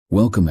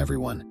Welcome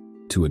everyone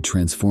to a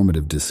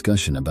transformative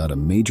discussion about a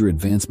major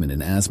advancement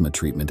in asthma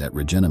treatment at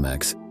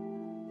Regenamex.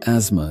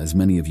 Asthma, as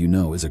many of you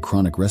know, is a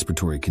chronic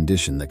respiratory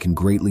condition that can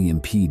greatly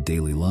impede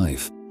daily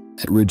life.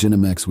 At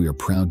Regenamex, we are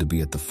proud to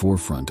be at the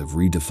forefront of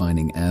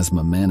redefining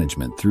asthma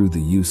management through the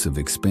use of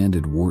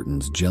expanded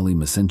Wharton's jelly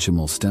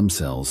mesenchymal stem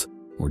cells,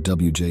 or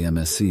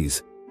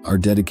WJ-MSCs. Our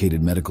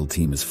dedicated medical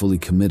team is fully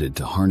committed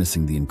to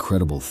harnessing the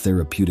incredible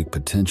therapeutic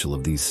potential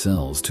of these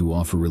cells to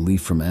offer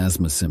relief from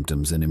asthma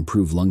symptoms and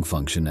improve lung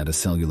function at a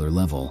cellular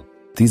level.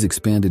 These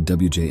expanded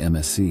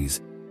WJ-MSCs,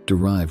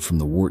 derived from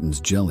the Wharton's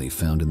jelly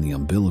found in the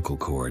umbilical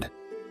cord,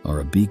 are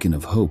a beacon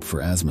of hope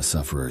for asthma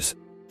sufferers.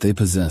 They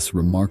possess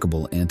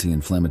remarkable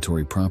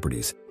anti-inflammatory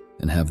properties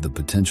and have the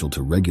potential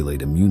to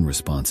regulate immune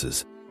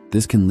responses.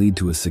 This can lead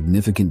to a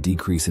significant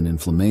decrease in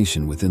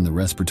inflammation within the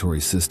respiratory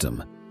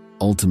system,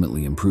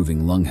 ultimately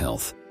improving lung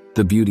health.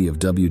 The beauty of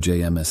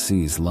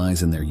WJ-MSCs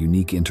lies in their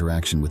unique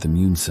interaction with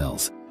immune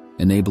cells,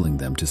 enabling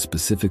them to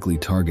specifically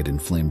target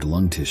inflamed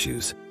lung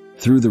tissues.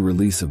 Through the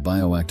release of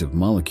bioactive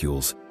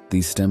molecules,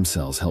 these stem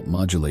cells help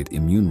modulate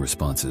immune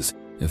responses,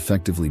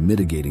 effectively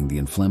mitigating the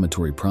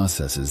inflammatory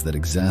processes that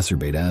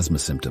exacerbate asthma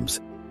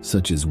symptoms,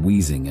 such as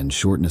wheezing and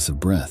shortness of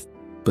breath.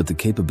 But the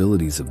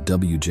capabilities of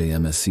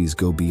WJ-MSCs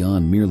go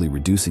beyond merely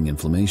reducing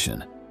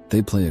inflammation.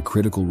 They play a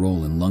critical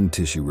role in lung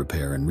tissue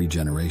repair and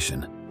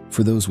regeneration.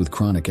 For those with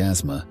chronic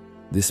asthma,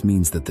 this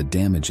means that the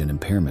damage and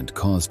impairment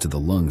caused to the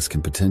lungs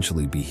can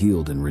potentially be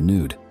healed and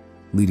renewed,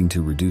 leading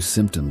to reduced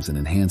symptoms and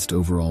enhanced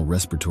overall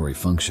respiratory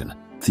function.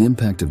 The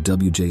impact of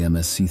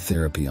WJ-MSC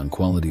therapy on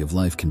quality of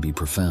life can be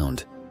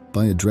profound.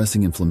 By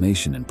addressing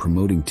inflammation and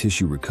promoting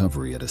tissue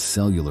recovery at a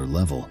cellular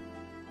level,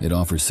 it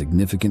offers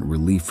significant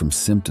relief from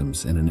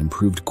symptoms and an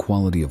improved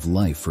quality of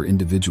life for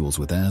individuals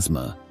with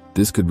asthma.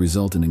 This could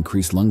result in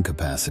increased lung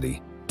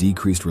capacity,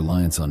 decreased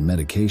reliance on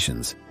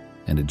medications,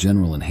 and a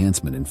general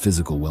enhancement in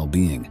physical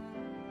well-being.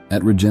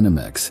 At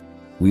Regenamex,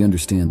 we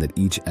understand that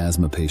each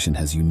asthma patient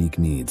has unique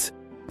needs.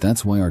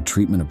 That's why our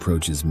treatment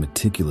approach is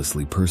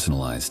meticulously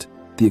personalized.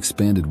 The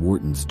expanded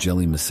Wharton's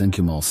jelly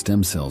mesenchymal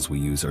stem cells we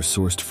use are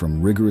sourced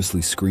from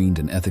rigorously screened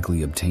and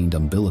ethically obtained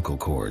umbilical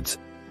cords.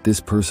 This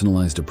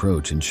personalized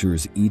approach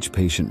ensures each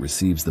patient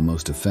receives the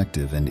most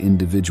effective and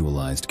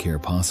individualized care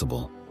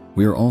possible.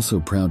 We are also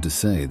proud to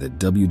say that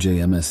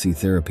WJ-MSC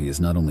therapy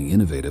is not only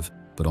innovative,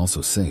 but also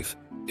safe.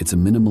 It's a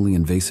minimally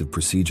invasive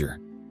procedure,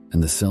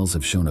 and the cells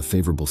have shown a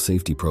favorable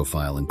safety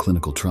profile in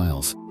clinical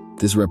trials.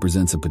 This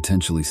represents a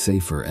potentially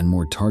safer and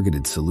more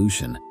targeted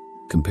solution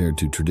compared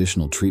to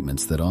traditional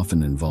treatments that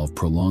often involve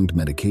prolonged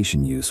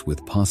medication use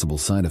with possible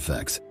side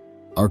effects.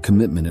 Our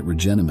commitment at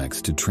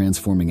Regenamex to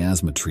transforming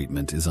asthma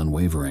treatment is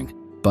unwavering.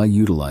 By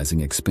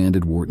utilizing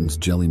expanded Wharton's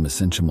jelly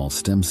mesenchymal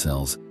stem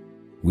cells,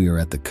 we are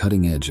at the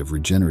cutting edge of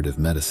regenerative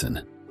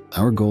medicine.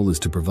 Our goal is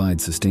to provide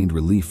sustained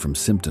relief from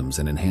symptoms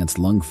and enhanced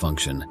lung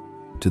function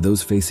to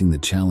those facing the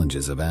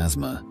challenges of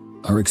asthma.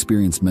 Our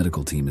experienced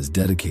medical team is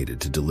dedicated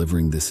to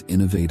delivering this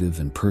innovative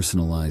and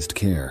personalized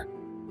care,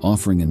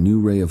 offering a new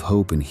ray of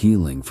hope and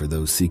healing for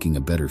those seeking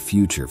a better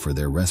future for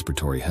their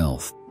respiratory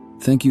health.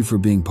 Thank you for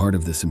being part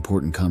of this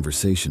important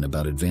conversation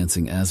about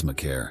advancing asthma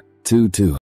care.